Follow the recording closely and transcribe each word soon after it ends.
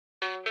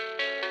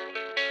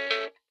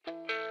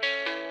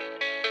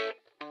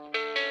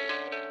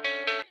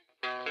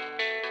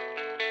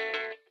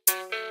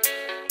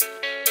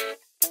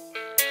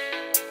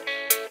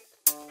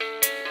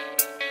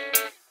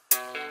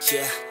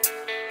yeah.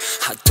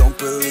 I don't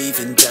believe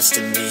in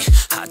destiny,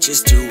 I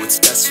just do what's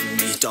best for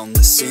me. Don't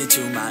listen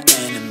to my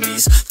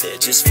enemies, they're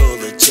just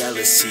full of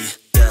jealousy.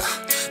 Yeah,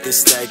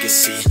 this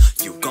legacy,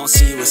 you gon'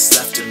 see what's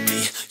left of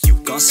me. You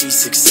gon' see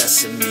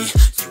success in me,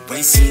 you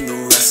ain't seen the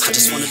rest of me. I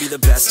just wanna be the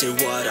best at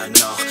what I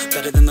know,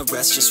 better than the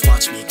rest, just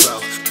watch me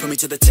grow. Put me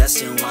to the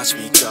test and watch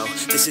me go.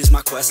 This is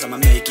my quest, I'ma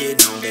make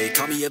it known. They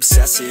call me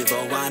obsessive,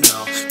 oh I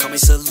know. Call me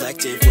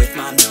selective with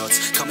my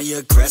notes, call me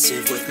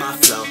aggressive with my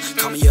flow,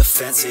 call me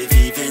offensive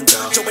even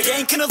though Joe, I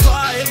ain't gonna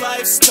lie,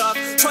 life's tough.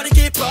 Try to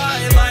get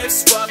by,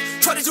 life's rough.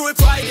 Try to do it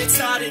right, it's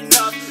not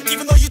enough.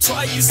 Even though you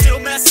try, you still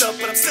mess up.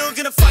 But I'm still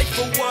gonna fight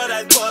for what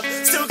I love,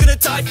 still gonna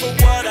die for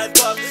what I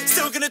love,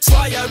 still gonna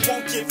try, I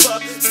won't give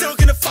up, still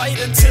gonna fight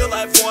until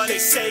I've won. They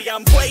say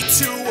I'm way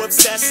too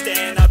obsessed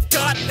and I've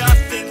got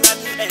nothing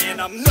left, and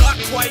I'm not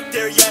quite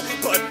there yet,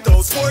 but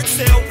those words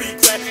they'll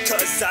regret,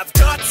 cause I've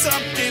got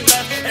something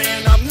left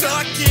and I'm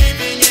not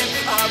giving in.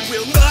 I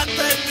will not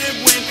let them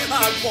win,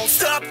 I won't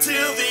stop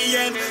till the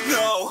end,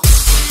 no.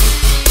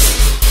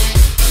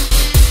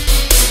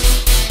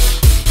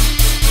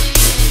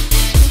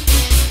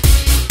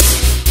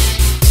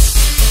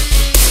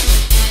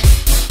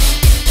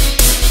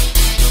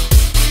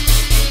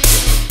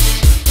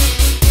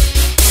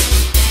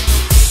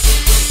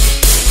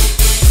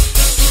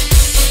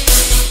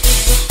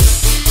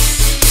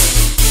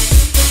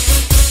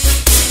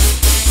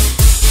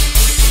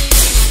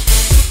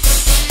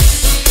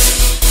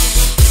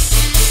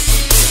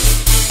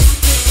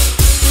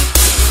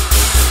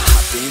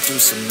 Through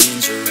some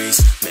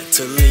injuries,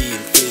 mentally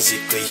and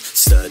physically,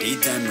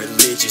 studied them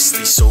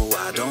religiously so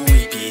I don't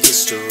repeat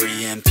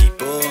history. And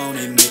people won't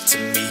admit to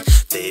me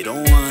they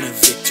don't want a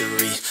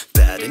victory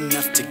bad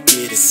enough to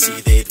get a C,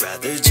 they'd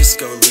rather just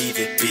go leave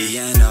it be.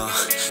 I know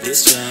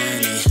this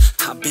journey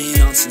I've been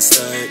on since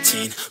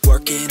 13,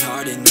 working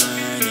hard and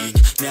learning,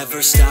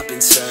 never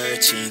stopping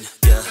searching.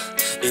 Yeah,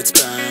 it's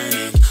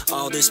burning,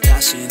 all this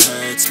passion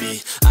hurts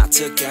me. I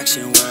took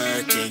action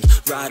working,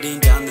 writing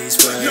down these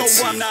words. No,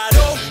 I'm not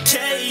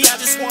okay, I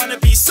just wanna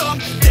be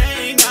something.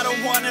 I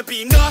don't wanna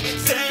be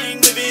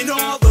nothing, living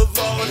all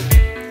alone.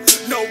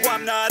 No,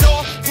 I'm not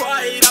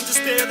alright, I'm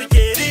just barely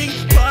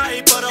getting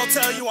by, but I'll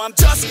tell you I'm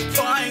just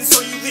fine,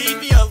 so you leave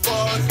me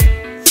alone.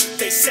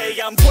 They say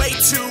I'm way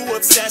too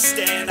obsessed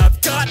and I've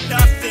got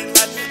nothing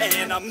left,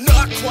 and I'm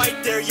not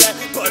quite there yet,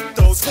 but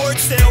those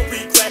words they'll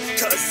regret,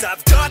 cause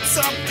I've got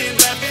something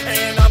left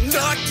and I'm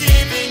not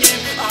giving in.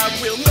 I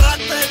will not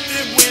let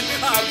them win,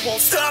 I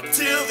won't stop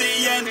till the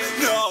end,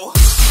 no.